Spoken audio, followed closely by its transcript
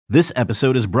This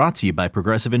episode is brought to you by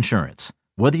Progressive Insurance.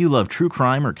 Whether you love true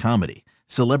crime or comedy,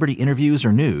 celebrity interviews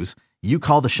or news, you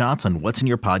call the shots on what's in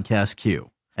your podcast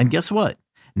queue. And guess what?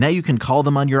 Now you can call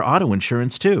them on your auto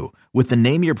insurance too with the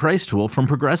Name Your Price tool from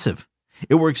Progressive.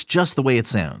 It works just the way it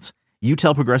sounds. You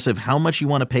tell Progressive how much you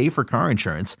want to pay for car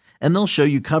insurance, and they'll show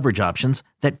you coverage options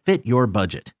that fit your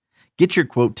budget. Get your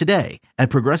quote today at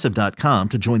Progressive.com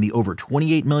to join the over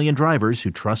 28 million drivers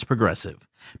who trust Progressive.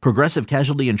 Progressive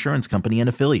Casualty Insurance Company and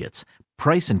Affiliates.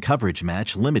 Price and coverage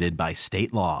match limited by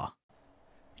state law.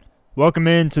 Welcome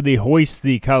into the Hoist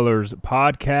the Colors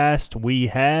podcast. We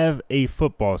have a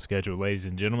football schedule, ladies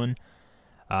and gentlemen.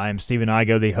 I am Stephen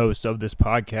Igo, the host of this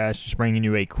podcast, just bringing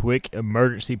you a quick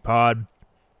emergency pod,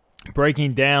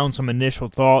 breaking down some initial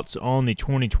thoughts on the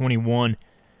 2021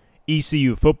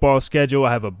 ECU football schedule.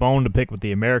 I have a bone to pick with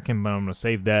the American, but I'm going to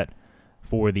save that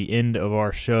for the end of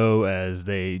our show, as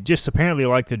they just apparently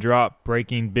like to drop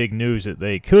breaking big news that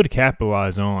they could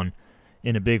capitalize on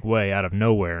in a big way out of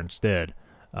nowhere instead.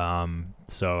 We'll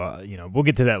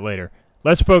get to that later.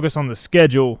 Let's focus on the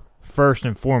schedule first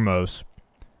and foremost.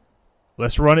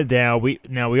 Let's run it down. We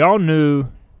all knew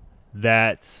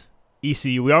that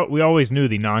ECU, we always knew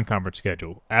the non-conference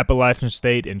schedule. Appalachian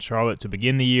State and Charlotte to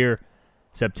begin the year,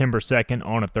 September 2nd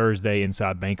on a Thursday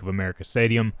inside Bank of America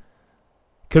Stadium.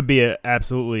 Could be an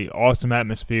absolutely awesome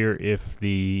atmosphere if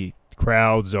the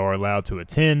crowds are allowed to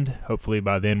attend. Hopefully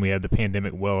by then we have the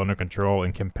pandemic well under control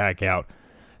and can pack out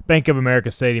Bank of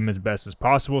America Stadium as best as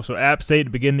possible. So App State to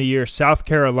begin the year. South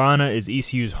Carolina is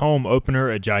ECU's home opener,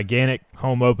 a gigantic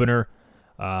home opener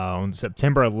on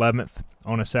September 11th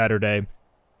on a Saturday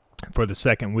for the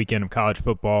second weekend of college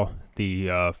football.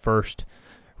 The first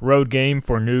road game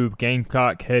for new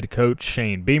Gamecock head coach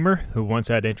Shane Beamer, who once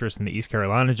had interest in the East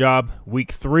Carolina job.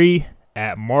 Week 3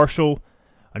 at Marshall,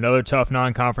 another tough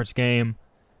non-conference game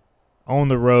on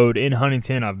the road in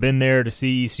Huntington. I've been there to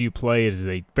see ECU play. It is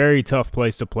a very tough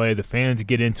place to play. The fans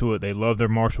get into it. They love their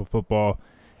Marshall football,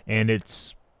 and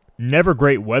it's never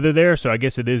great weather there, so I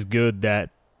guess it is good that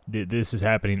this is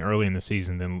happening early in the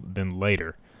season than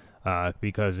later.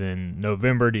 Because in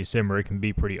November, December, it can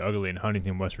be pretty ugly in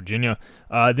Huntington, West Virginia.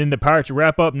 Then the Pirates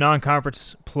wrap up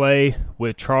non-conference play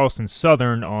with Charleston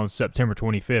Southern on September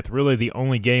 25th. Really the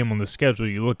only game on the schedule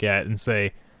you look at and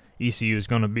say ECU is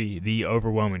going to be the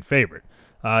overwhelming favorite.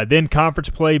 Then conference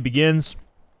play begins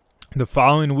the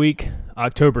following week,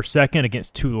 October 2nd,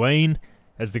 against Tulane,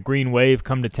 as the Green Wave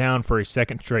come to town for a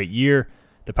second straight year.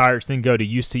 The Pirates then go to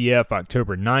UCF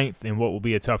October 9th in what will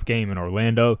be a tough game in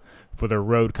Orlando for their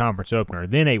road conference opener.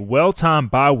 Then a well-timed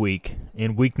bye week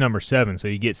in week number 7. So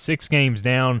you get 6 games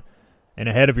down, and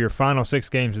ahead of your final 6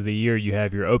 games of the year, you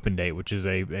have your open date, which is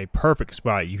a perfect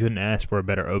spot. You couldn't ask for a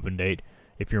better open date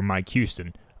if you're Mike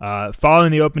Houston.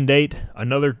 Following the open date,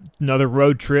 another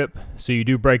road trip. So you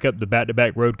do break up the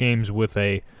back-to-back road games with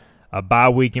a bye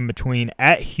week in between.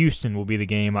 At Houston will be the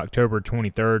game, October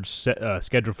 23rd,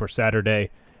 scheduled for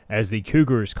Saturday, as the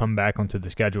Cougars come back onto the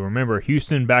schedule. Remember,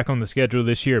 Houston back on the schedule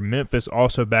this year. Memphis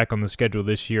also back on the schedule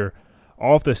this year.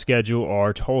 Off the schedule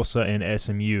are Tulsa and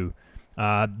SMU.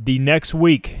 The next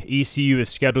week, ECU is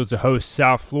scheduled to host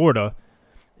South Florida,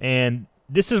 and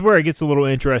this is where it gets a little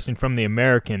interesting from the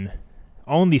American.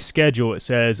 On the schedule, it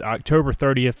says October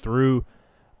 28th through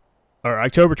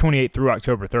October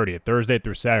 30th, Thursday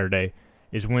through Saturday,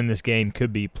 is when this game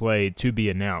could be played, to be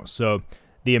announced. So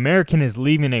the American is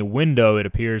leaving a window, it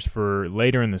appears, for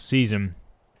later in the season,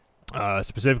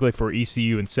 specifically for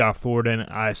ECU and South Florida, and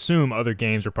I assume other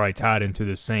games are probably tied into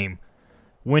the same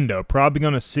window. Probably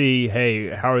going to see, hey,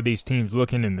 how are these teams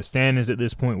looking in the standings at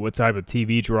this point? What type of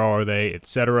TV draw are they,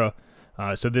 etc.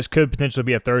 So this could potentially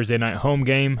be a Thursday night home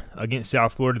game against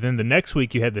South Florida. Then the next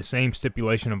week you had the same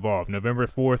stipulation involved. November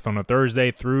 4th on a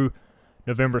Thursday through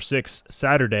November 6th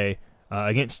Saturday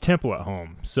against Temple at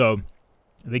home. So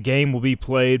the game will be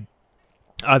played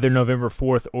either November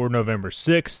 4th or November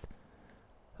 6th.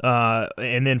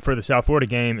 And then for the South Florida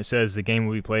game, it says the game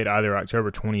will be played either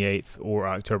October 28th or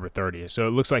October 30th. So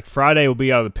it looks like Friday will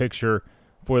be out of the picture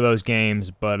for those games,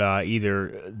 but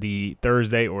either the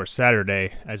Thursday or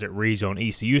Saturday as it reads on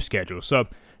ECU schedule. So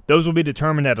those will be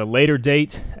determined at a later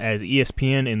date as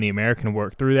ESPN and the American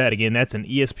work through that. Again, that's an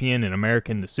ESPN and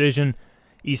American decision.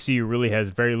 ECU really has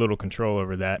very little control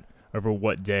over that, over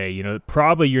what day.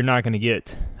 Probably you're not going to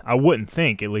get, I wouldn't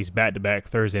think, at least back-to-back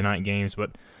Thursday night games,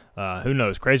 but who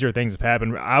knows? Crazier things have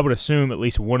happened. I would assume at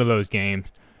least one of those games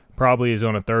probably is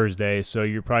on a Thursday, so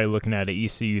you're probably looking at an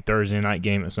ECU Thursday night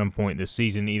game at some point this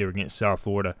season, either against South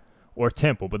Florida or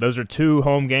Temple. But those are 2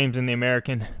 home games in the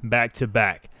American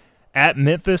back-to-back. At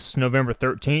Memphis, November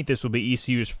 13th, this will be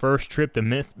ECU's first trip to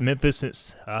Memphis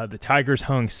since the Tigers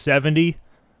hung 70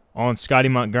 on Scotty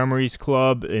Montgomery's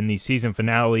club in the season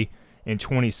finale in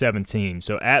 2017.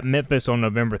 So at Memphis on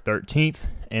November 13th,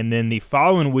 and then the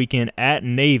following weekend at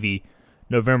Navy,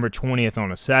 November 20th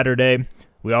on a Saturday.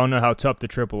 We all know how tough the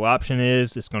triple option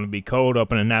is. It's going to be cold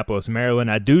up in Annapolis,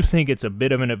 Maryland. I do think it's a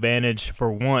bit of an advantage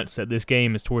for once that this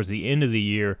game is towards the end of the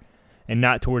year and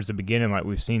not towards the beginning like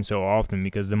we've seen so often,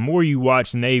 because the more you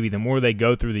watch Navy, the more they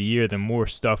go through the year, the more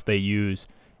stuff they use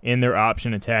in their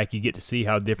option attack. You get to see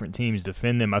how different teams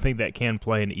defend them. I think that can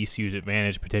play into ECU's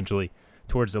advantage potentially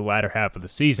towards the latter half of the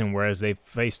season, whereas they've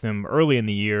faced them early in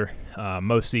the year,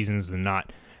 most seasons than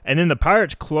not. And then the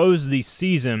Pirates close the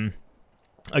season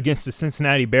against the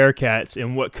Cincinnati Bearcats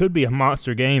in what could be a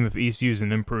monster game if ECU is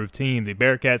an improved team. The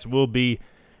Bearcats will be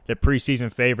the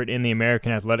preseason favorite in the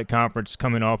American Athletic Conference,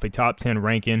 coming off a top 10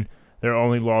 ranking. Their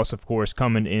only loss, of course,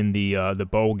 coming in the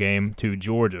bowl game to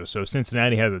Georgia. So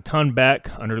Cincinnati has a ton back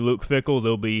under Luke Fickell.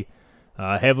 They'll be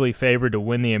heavily favored to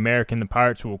win the American. The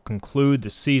Pirates will conclude the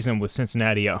season with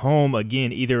Cincinnati at home.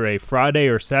 Again, either a Friday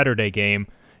or Saturday game,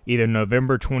 either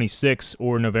November 26th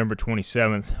or November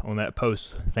 27th on that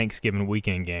post-Thanksgiving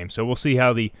weekend game. So we'll see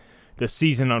how the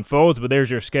season unfolds, but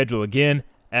there's your schedule again.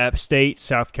 App State,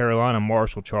 South Carolina,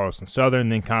 Marshall, Charleston Southern.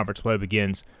 Then conference play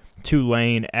begins.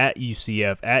 Tulane, at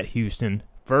UCF, at Houston,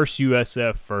 first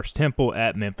USF, first Temple,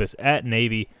 at Memphis, at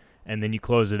Navy, and then you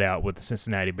close it out with the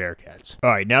Cincinnati Bearcats. All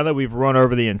right, now that we've run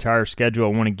over the entire schedule,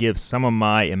 I want to give some of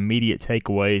my immediate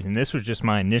takeaways, and this was just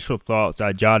my initial thoughts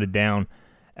I jotted down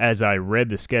as I read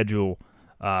the schedule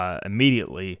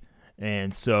immediately,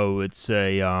 and so it's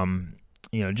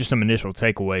just some initial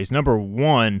takeaways. Number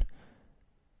one,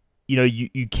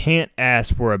 you can't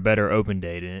ask for a better open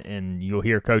date, and you'll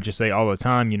hear coaches say all the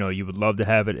time, you would love to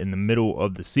have it in the middle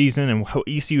of the season, and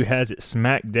ECU has it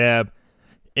smack dab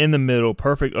in the middle,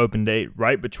 perfect open date,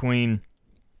 right between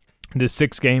the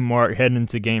 6-game mark heading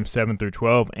into games 7 through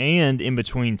 12, and in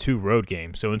between 2 road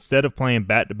games. So instead of playing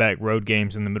back-to-back road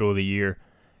games in the middle of the year,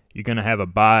 you're going to have a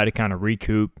bye to kind of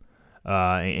recoup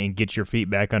and get your feet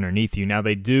back underneath you. Now,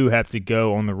 they do have to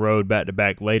go on the road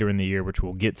back-to-back later in the year, which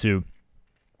we'll get to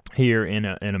here in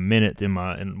a minute in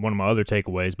one of my other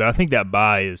takeaways. But I think that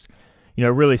bye is,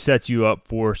 really sets you up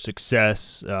for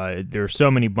success. There are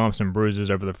so many bumps and bruises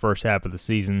over the first half of the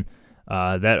season.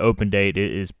 That open date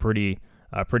is pretty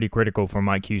critical for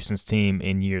Mike Houston's team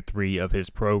in year 3 of his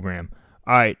program.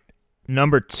 All right,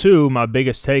 number 2, my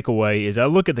biggest takeaway is I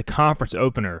look at the conference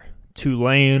opener,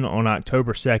 Tulane on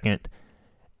October 2nd,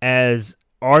 as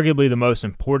arguably the most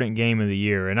important game of the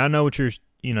year. And I know what you're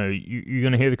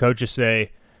going to hear the coaches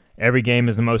say, every game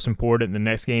is the most important, the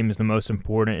next game is the most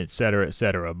important, et cetera, et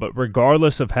cetera. But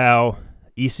regardless of how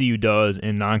ECU does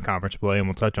in non-conference play, and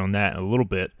we'll touch on that in a little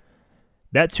bit,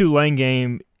 that Tulane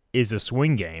game is a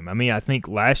swing game. I mean, I think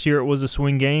last year it was a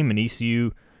swing game, and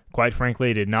ECU, quite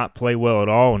frankly, did not play well at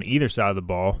all on either side of the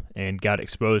ball and got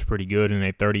exposed pretty good in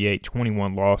a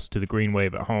 38-21 loss to the Green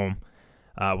Wave at home.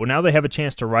 Well, now they have a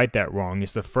chance to right that wrong.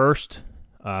 It's the first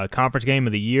conference game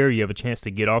of the year. You have a chance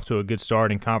to get off to a good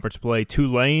start in conference play.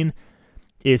 Tulane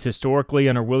is historically,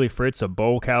 under Willie Fritz, a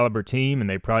bowl-caliber team, and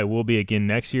they probably will be again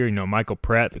next year. Michael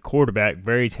Pratt, the quarterback,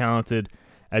 very talented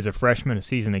as a freshman a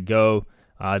season ago.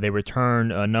 They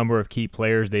return a number of key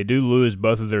players. They do lose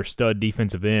both of their stud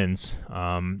defensive ends,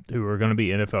 who are going to be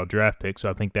NFL draft picks, so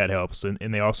I think that helps.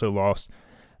 And they also lost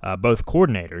both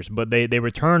coordinators, but they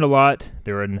returned a lot.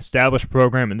 They're an established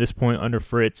program at this point under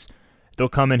Fritz. They'll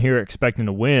come in here expecting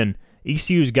to win.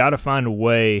 ECU's got to find a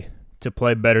way to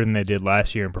play better than they did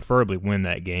last year and preferably win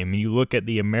that game. And you look at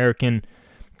the American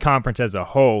Conference as a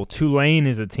whole, Tulane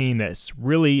is a team that's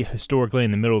really historically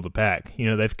in the middle of the pack.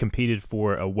 They've competed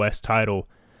for a West title,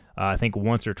 I think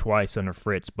once or twice under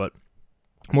Fritz, but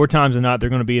more times than not, they're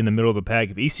going to be in the middle of the pack.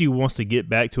 If ECU wants to get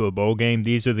back to a bowl game,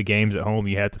 these are the games at home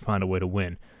you have to find a way to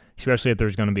win, especially if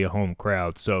there's going to be a home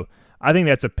crowd. So I think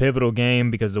that's a pivotal game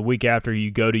because the week after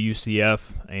you go to UCF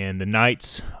and the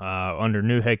Knights under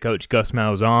new head coach Gus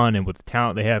Malzahn, and with the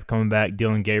talent they have coming back,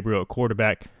 Dylan Gabriel at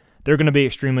quarterback, they're going to be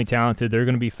extremely talented. They're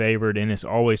going to be favored, and it's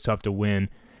always tough to win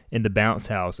in the bounce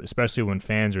house, especially when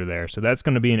fans are there. So that's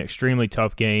going to be an extremely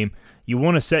tough game. You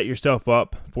want to set yourself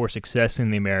up for success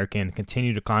in the American,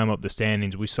 continue to climb up the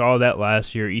standings. We saw that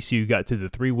last year. ECU got to the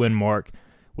 3-win mark,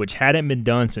 which hadn't been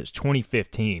done since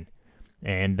 2015.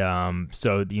 And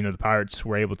so, the Pirates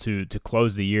were able to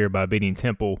close the year by beating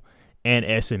Temple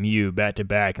and SMU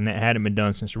back-to-back, and that hadn't been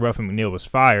done since Ruffin McNeil was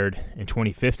fired in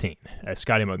 2015, as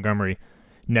Scotty Montgomery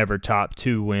never topped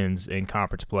 2 wins in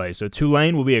conference play. So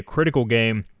Tulane will be a critical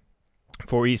game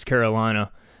for East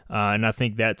Carolina, and I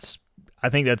think that's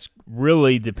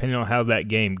really, depending on how that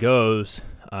game goes,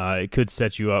 it could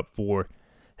set you up for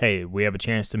hey, we have a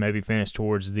chance to maybe finish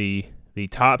towards the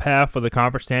top half of the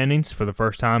conference standings for the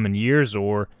first time in years,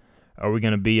 or are we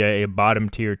going to be a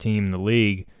bottom-tier team in the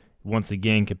league, once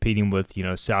again competing with,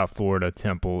 South Florida,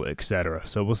 Temple, etc.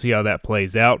 So we'll see how that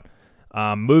plays out.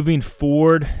 Moving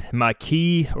forward, my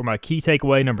key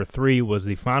takeaway number 3 was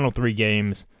the final 3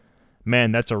 games.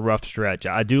 Man, that's a rough stretch.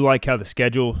 I do like how the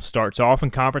schedule starts off in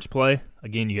conference play.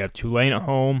 Again, you have Tulane at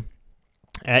home,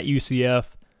 at UCF,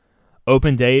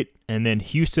 open date, and then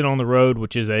Houston on the road,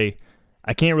 which is I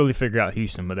can't really figure out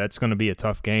Houston, but that's going to be a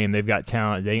tough game. They've got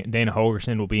talent. Dana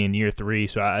Holgorsen will be in year 3,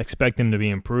 so I expect them to be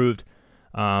improved.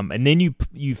 And then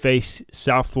you face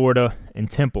South Florida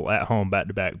and Temple at home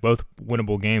back-to-back, both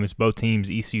winnable games. Both teams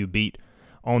ECU beat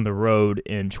on the road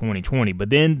in 2020. But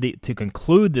then to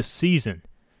conclude the season,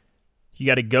 you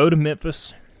got to go to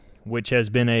Memphis, which has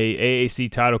been a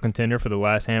AAC title contender for the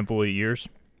last handful of years.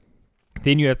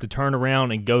 Then you have to turn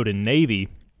around and go to Navy,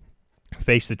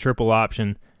 face the triple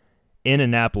option in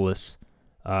Annapolis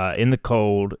in the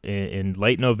cold in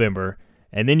late November.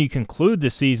 And then you conclude the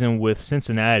season with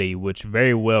Cincinnati, which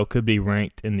very well could be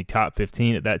ranked in the top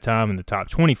 15 at that time, in the top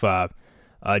 25.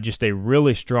 Just a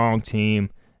really strong team.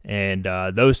 And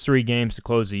those 3 games to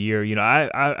close the year,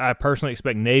 I personally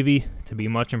expect Navy to be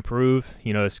much improved.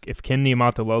 If Kennedy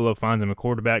Matalolo finds him a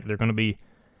quarterback, they're going to be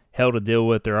hell to deal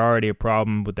with. They're already a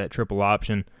problem with that triple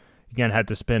option. You're going to have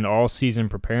to spend all season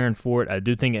preparing for it. I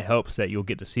do think it helps that you'll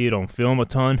get to see it on film a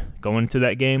ton going into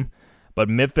that game. But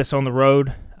Memphis on the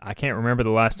road, I can't remember the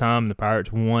last time the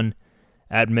Pirates won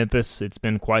at Memphis. It's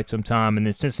been quite some time. And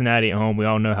then Cincinnati at home, we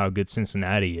all know how good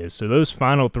Cincinnati is. So those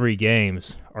final 3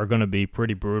 games are going to be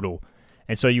pretty brutal.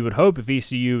 And so you would hope if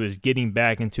ECU is getting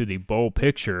back into the bowl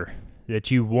picture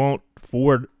that you won't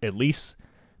forward at least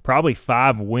probably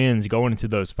 5 wins going into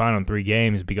those final 3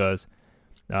 games, because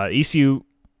ECU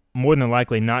more than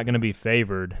likely not going to be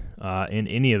favored in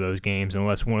any of those games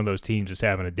unless one of those teams is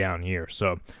having a down year.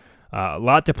 So a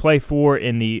lot to play for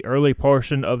in the early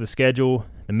portion of the schedule,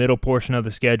 the middle portion of the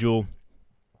schedule.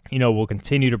 We'll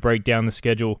continue to break down the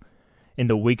schedule in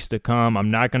the weeks to come.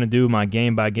 I'm not going to do my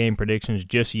game-by-game predictions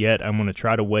just yet. I'm going to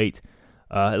try to wait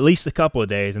at least a couple of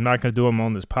days. I'm not going to do them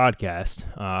on this podcast.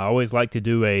 I always like to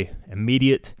do a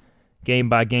immediate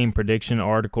game-by-game prediction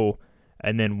article,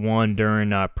 and then one during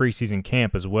preseason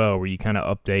camp as well, where you kind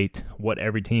of update what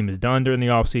every team has done during the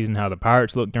offseason, how the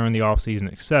Pirates look during the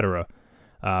offseason, etc.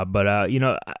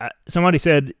 Somebody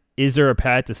said, is there a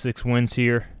path to 6 wins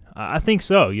here? I think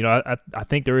so. I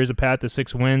think there is a path to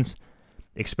 6 wins,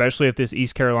 especially if this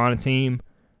East Carolina team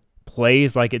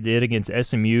plays like it did against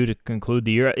SMU to conclude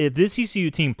the year. If this ECU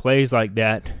team plays like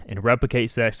that and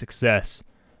replicates that success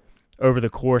over the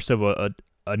course of a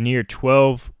near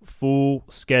 12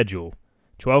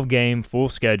 game full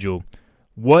schedule,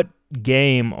 what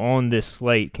game on this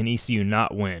slate can ECU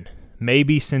not win?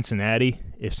 Maybe Cincinnati,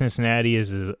 if Cincinnati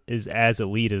is as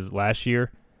elite as last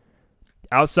year.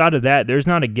 Outside of that, there's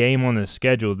not a game on the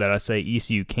schedule that I say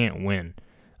ECU can't win.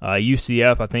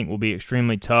 UCF, I think, will be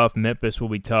extremely tough. Memphis will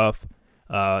be tough.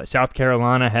 South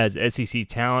Carolina has SEC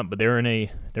talent, but they're in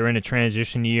a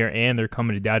transition year, and they're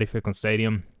coming to Dowdy-Ficklen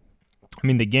Stadium. I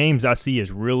mean, the games I see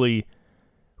is really,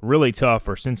 really tough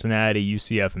for Cincinnati,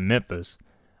 UCF, and Memphis.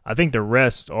 I think the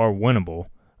rest are winnable.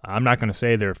 I'm not going to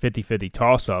say they're 50-50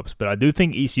 toss-ups, but I do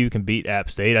think ECU can beat App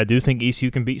State. I do think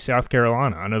ECU can beat South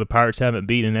Carolina. I know the Pirates haven't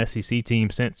beat an SEC team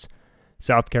since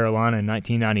South Carolina in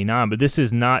 1999, but this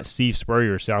is not Steve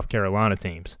Spurrier's South Carolina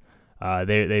teams.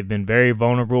 They've been very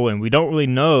vulnerable, and we don't really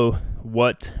know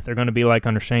what they're going to be like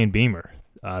under Shane Beamer.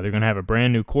 They're going to have a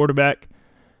brand-new quarterback.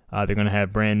 They're going to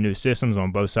have brand-new systems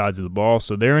on both sides of the ball,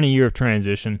 so they're in a year of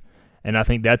transition, and I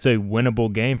think that's a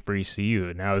winnable game for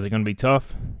ECU. Now, is it going to be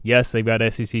tough? Yes, they've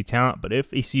got SEC talent, but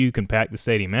if ECU can pack the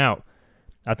stadium out,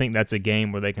 I think that's a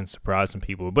game where they can surprise some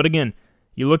people. But again,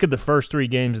 you look at the first 3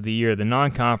 games of the year, the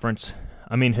non-conference,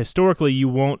 I mean, historically, you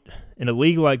won't, in a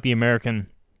league like the American,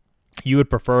 you would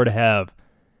prefer to have,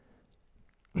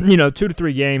 2 to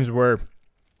 3 games where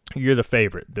you're the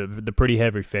favorite, the pretty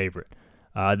heavy favorite.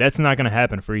 That's not going to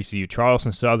happen for ECU.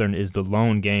 Charleston Southern is the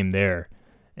lone game there.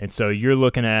 And so you're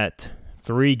looking at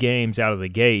 3 games out of the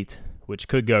gate, which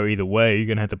could go either way. You're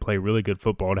going to have to play really good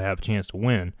football to have a chance to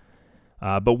win.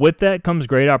 But with that comes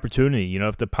great opportunity.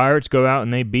 If the Pirates go out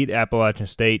and they beat Appalachian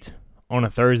State on a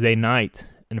Thursday night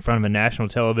in front of a national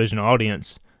television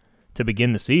audience to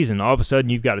begin the season, all of a sudden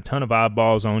you've got a ton of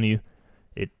eyeballs on you.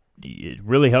 It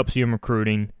really helps you in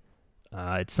recruiting.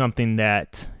 It's something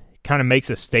that kind of makes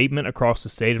a statement across the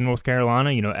state of North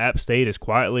Carolina. App State has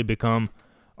quietly become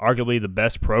arguably the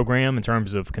best program in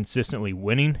terms of consistently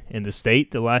winning in the state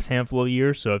the last handful of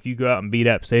years. So if you go out and beat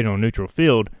App State on a neutral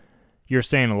field, you're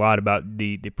saying a lot about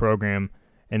the program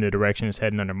and the direction it's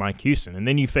heading under Mike Houston. And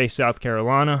then you face South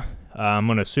Carolina. I'm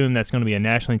going to assume that's going to be a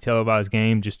nationally televised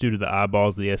game just due to the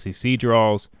eyeballs the SEC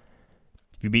draws.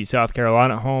 If you beat South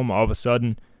Carolina at home, all of a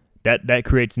sudden that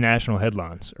creates national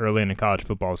headlines early in the college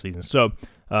football season. So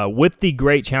with the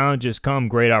great challenges come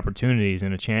great opportunities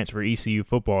and a chance for ECU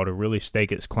football to really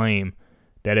stake its claim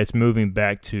that it's moving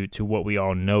back to what we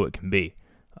all know it can be.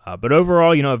 But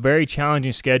overall, a very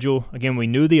challenging schedule. Again, we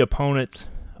knew the opponents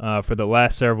for the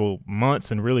last several months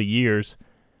and really years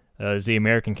as the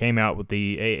American came out with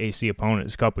the AAC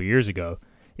opponents a couple years ago.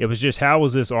 It was just how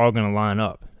was this all going to line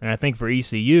up? And I think for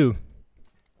ECU,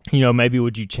 maybe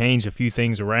would you change a few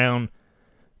things around,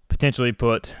 potentially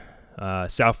put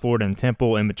South Florida and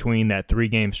Temple in between that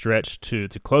 3-game stretch to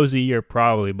close the year?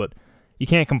 Probably, but you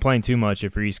can't complain too much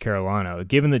if you're East Carolina.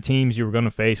 Given the teams you were going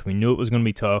to face, we knew it was going to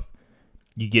be tough.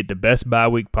 You get the best bye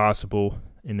week possible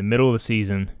in the middle of the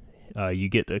season. You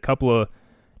get a couple of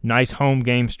nice home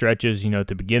game stretches,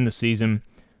 to begin the season.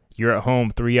 You're at home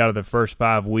 3 out of the first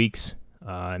 5 weeks,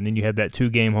 and then you have that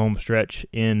 2-game home stretch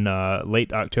in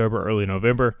late October, early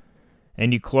November,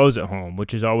 and you close at home,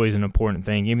 which is always an important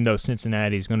thing. Even though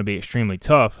Cincinnati is going to be extremely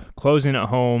tough, closing at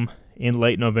home in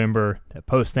late November, that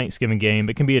post-Thanksgiving game,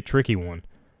 it can be a tricky one.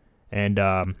 And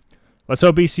let's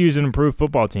hope ECU is an improved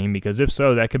football team, because if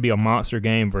so, that could be a monster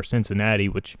game for Cincinnati,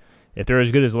 which if they're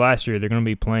as good as last year, they're going to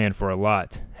be playing for a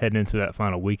lot heading into that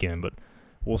final weekend. But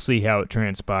we'll see how it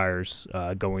transpires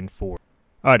going forward.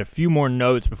 All right, a few more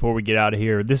notes before we get out of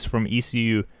here. This is from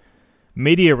ECU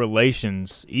Media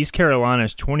Relations. East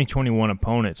Carolina's 2021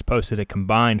 opponents posted a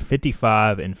combined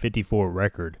 55-54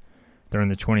 record during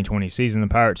the 2020 season. The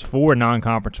Pirates' 4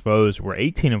 non-conference foes were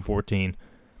 18-14,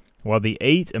 while the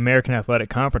 8 American Athletic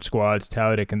Conference squads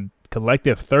tallied a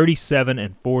collective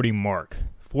 37-40 mark.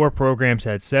 4 programs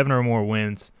had 7 or more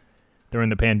wins during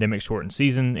the pandemic-shortened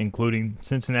season, including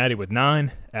Cincinnati with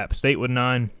 9, App State with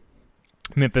 9,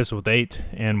 Memphis with 8,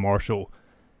 and Marshall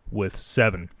with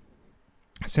 7.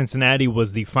 Cincinnati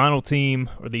was the final team,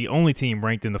 or the only team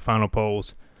ranked in the final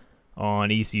polls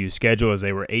on ECU's schedule, as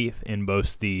they were 8th in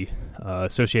both the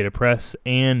Associated Press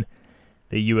and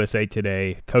the USA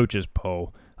Today coaches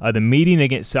poll. The meeting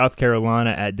against South Carolina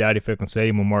at Dowdy-Ficklen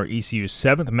Stadium will mark ECU's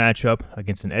 7th matchup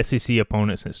against an SEC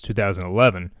opponent since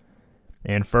 2011,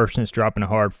 and first since dropping a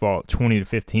hard-fought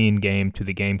 20-15 game to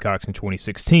the Gamecocks in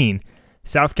 2016.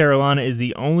 South Carolina is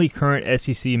the only current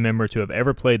SEC member to have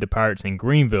ever played the Pirates in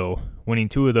Greenville, winning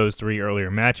 2 of those 3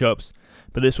 earlier matchups,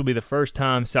 but this will be the first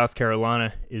time South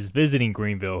Carolina is visiting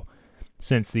Greenville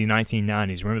since the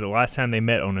 1990s. Remember, the last time they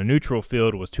met on a neutral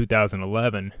field was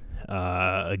 2011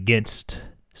 against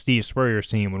Steve Spurrier's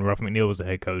team when Ruff McNeil was the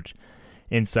head coach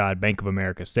inside Bank of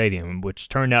America Stadium, which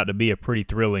turned out to be a pretty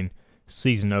thrilling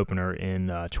season opener in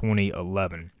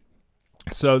 2011.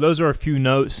 So those are a few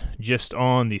notes just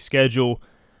on the schedule.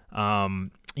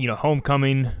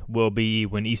 Homecoming will be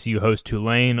when ECU hosts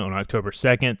Tulane on October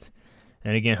 2nd.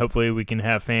 And again, hopefully we can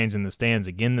have fans in the stands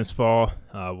again this fall.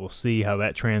 We'll see how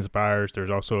that transpires. There's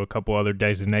also a couple other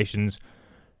designations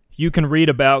you can read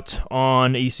about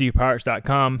on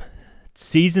ECUPirates.com.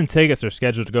 Season tickets are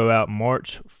scheduled to go out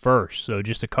March 1st, so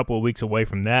just a couple of weeks away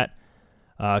from that.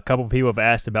 A couple of people have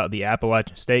asked about the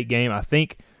Appalachian State game. I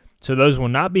think so. Those will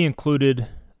not be included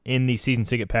in the season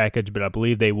ticket package, but I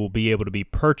believe they will be able to be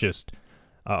purchased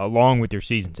along with your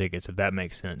season tickets, if that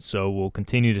makes sense. So we'll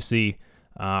continue to see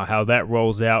how that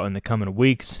rolls out in the coming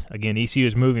weeks. Again, ECU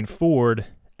is moving forward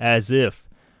as if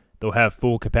they'll have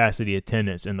full capacity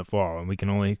attendance in the fall, and we can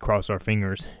only cross our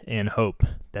fingers and hope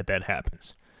that that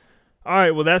happens. All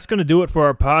right, well, that's going to do it for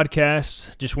our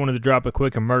podcast. Just wanted to drop a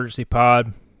quick emergency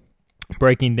pod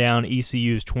breaking down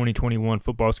ECU's 2021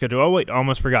 football schedule. Oh, wait,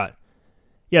 almost forgot.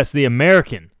 Yes, the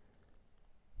American.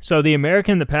 So the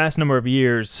American the past number of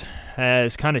years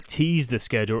has kind of teased the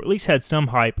schedule, or at least had some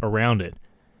hype around it.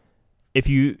 If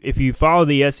you follow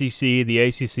the SEC, the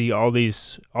ACC, all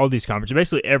these conferences,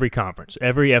 basically every conference,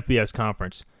 every FBS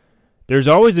conference, there's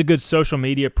always a good social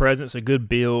media presence, a good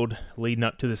build leading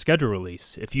up to the schedule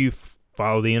release. If you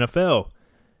follow the NFL,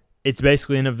 it's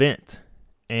basically an event.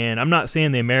 And I'm not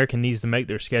saying the American needs to make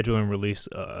their schedule and release,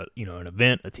 an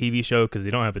event, a TV show, because they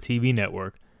don't have a TV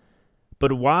network.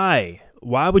 But why?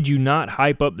 Why would you not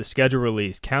hype up the schedule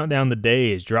release, count down the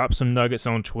days, drop some nuggets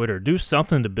on Twitter, do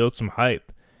something to build some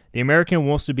hype? The American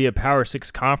wants to be a Power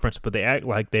 6 conference, but they act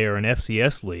like they are an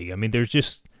FCS league. I mean,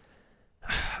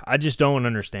 I just don't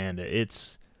understand it.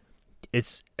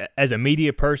 It's as a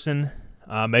media person,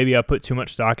 maybe I put too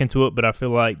much stock into it, but I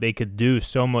feel like they could do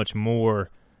so much more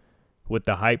with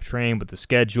the hype train, with the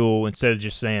schedule, instead of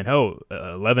just saying,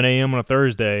 11 a.m. on a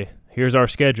Thursday, here's our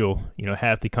schedule.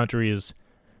 Half the country is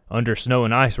under snow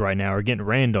and ice right now or getting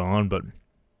rained on, but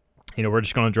we're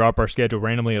just going to drop our schedule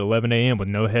randomly at 11 a.m. with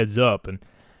no heads up. And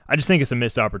I just think it's a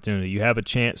missed opportunity. You have a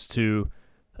chance to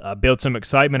build some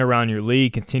excitement around your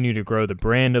league, continue to grow the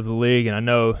brand of the league, and I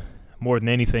know more than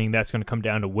anything that's going to come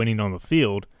down to winning on the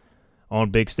field on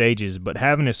big stages. But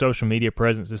having a social media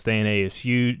presence this day and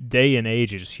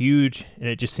age is huge, and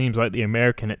it just seems like the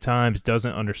American at times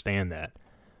doesn't understand that.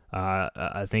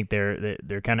 I think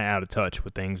they're kind of out of touch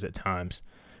with things at times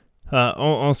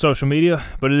on social media,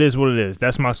 but it is what it is.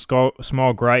 That's my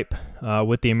small gripe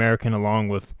with the American, along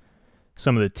with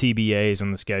some of the TBAs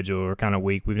on the schedule are kind of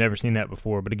weak. We've never seen that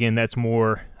before, but again, that's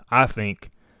more, I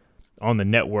think, on the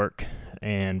network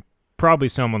and probably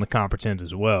some on the conference end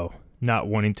as well, not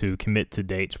wanting to commit to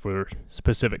dates for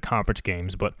specific conference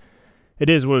games, but it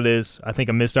is what it is. I think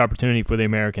a missed opportunity for the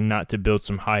American not to build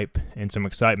some hype and some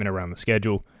excitement around the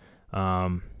schedule,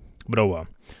 but oh well.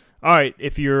 All right,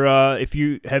 if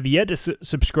you have yet to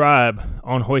subscribe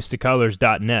on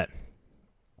hoistthecolors.net,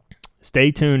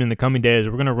 stay tuned in the coming days.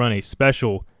 We're going to run a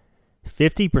special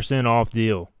 50% off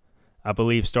deal, I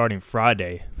believe, starting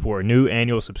Friday for new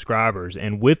annual subscribers.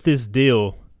 And with this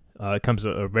deal comes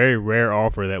a very rare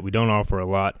offer that we don't offer a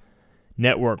lot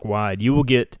network-wide. You will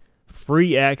get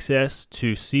free access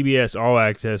to CBS All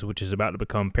Access, which is about to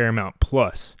become Paramount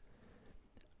Plus.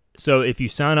 So if you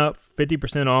sign up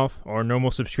 50% off our normal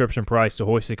subscription price to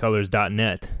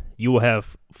hoistthecolors.net, you will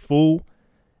have full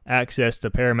access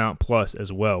to Paramount Plus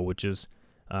as well, which is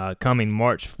coming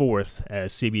March 4th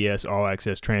as CBS All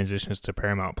Access transitions to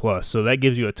Paramount Plus. So that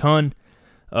gives you a ton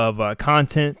of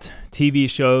content, TV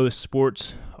shows,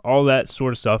 sports, all that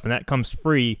sort of stuff, and that comes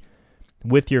free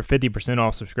with your 50%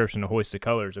 off subscription to Hoist the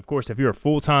Colors. Of course, if you're a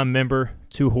full-time member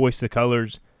to Hoist the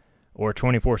Colors or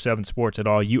 24/7 Sports at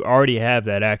all, you already have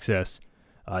that access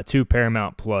to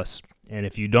Paramount Plus. And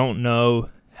if you don't know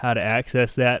how to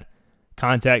access that,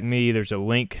 contact me. There's a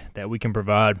link that we can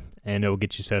provide, and it will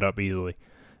get you set up easily.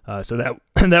 So that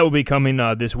will be coming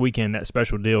this weekend, that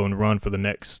special deal, and run for the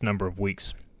next number of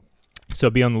weeks. So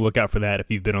be on the lookout for that if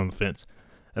you've been on the fence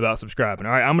about subscribing.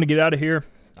 All right, I'm going to get out of here.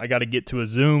 I got to get to a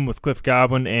Zoom with Cliff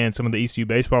Godwin and some of the ECU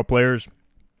baseball players.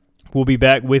 We'll be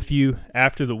back with you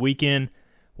after the weekend.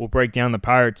 We'll break down the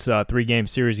Pirates' 3-game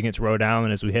series against Rhode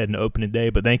Island as we head into opening day.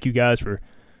 But thank you guys for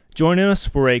joining us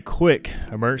for a quick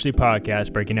emergency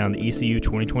podcast breaking down the ECU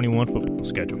 2021 football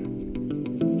schedule.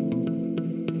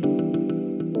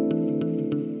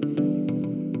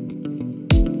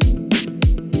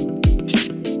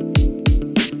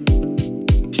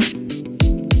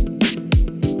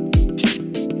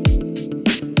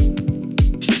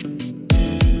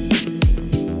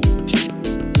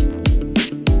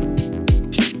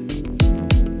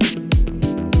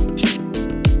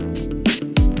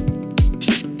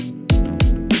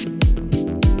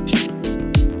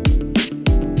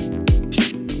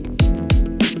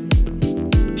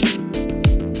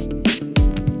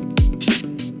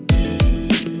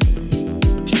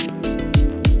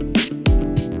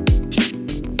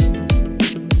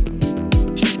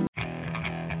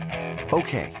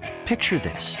 Okay, picture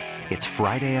this. It's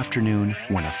Friday afternoon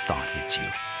when a thought hits you.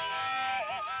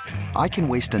 I can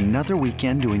waste another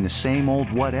weekend doing the same old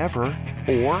whatever,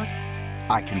 or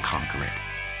I can conquer it.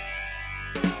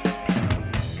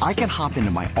 I can hop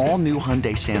into my all-new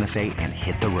Hyundai Santa Fe and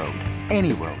hit the road.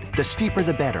 Any road. The steeper,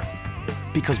 the better.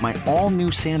 Because my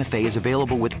all-new Santa Fe is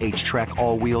available with H-Track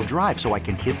all-wheel drive, so I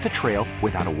can hit the trail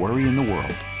without a worry in the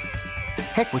world.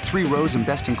 Heck, with 3 rows and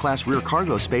best-in-class rear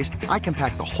cargo space, I can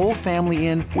pack the whole family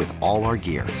in with all our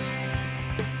gear.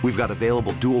 We've got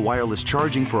available dual wireless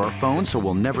charging for our phones, so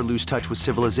we'll never lose touch with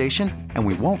civilization, and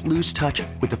we won't lose touch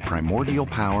with the primordial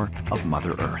power of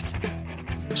Mother Earth.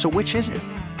 So which is it?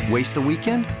 Waste the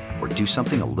weekend or do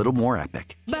something a little more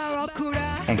epic?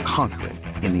 And conquer it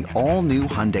in the all-new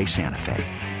Hyundai Santa Fe.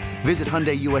 Visit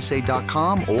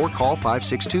HyundaiUSA.com or call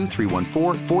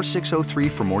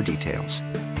 562-314-4603 for more details.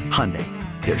 Hyundai,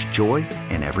 there's joy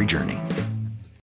in every journey.